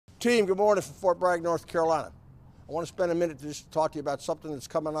Team, good morning from Fort Bragg, North Carolina. I want to spend a minute to just talk to you about something that's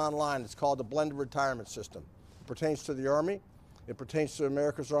coming online. It's called the blended retirement system. It pertains to the Army. It pertains to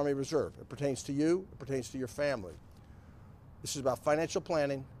America's Army Reserve. It pertains to you. It pertains to your family. This is about financial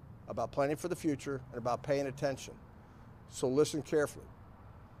planning, about planning for the future, and about paying attention. So listen carefully.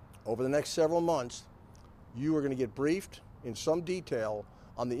 Over the next several months, you are going to get briefed in some detail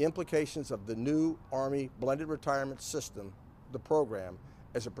on the implications of the new Army blended retirement system, the program,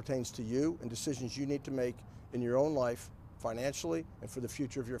 as it pertains to you and decisions you need to make in your own life, financially, and for the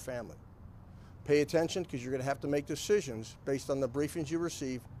future of your family. Pay attention, because you're going to have to make decisions based on the briefings you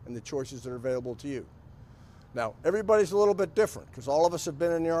receive and the choices that are available to you. Now, everybody's a little bit different, because all of us have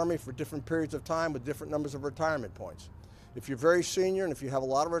been in the Army for different periods of time with different numbers of retirement points. If you're very senior and if you have a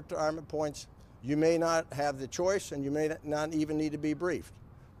lot of retirement points, you may not have the choice and you may not even need to be briefed.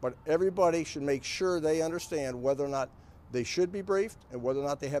 But everybody should make sure they understand whether or not they should be briefed and whether or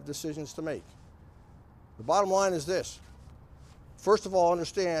not they have decisions to make. The bottom line is this. First of all,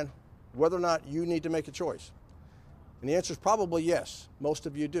 understand whether or not you need to make a choice. And the answer is probably yes. Most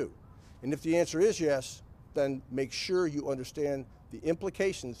of you do. And if the answer is yes, then make sure you understand the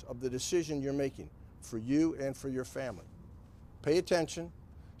implications of the decision you're making for you and for your family. Pay attention,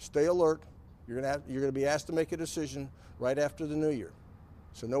 stay alert. You're going to be asked to make a decision right after the new year.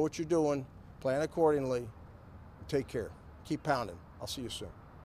 So know what you're doing, plan accordingly, and take care. Keep pounding. I'll see you soon.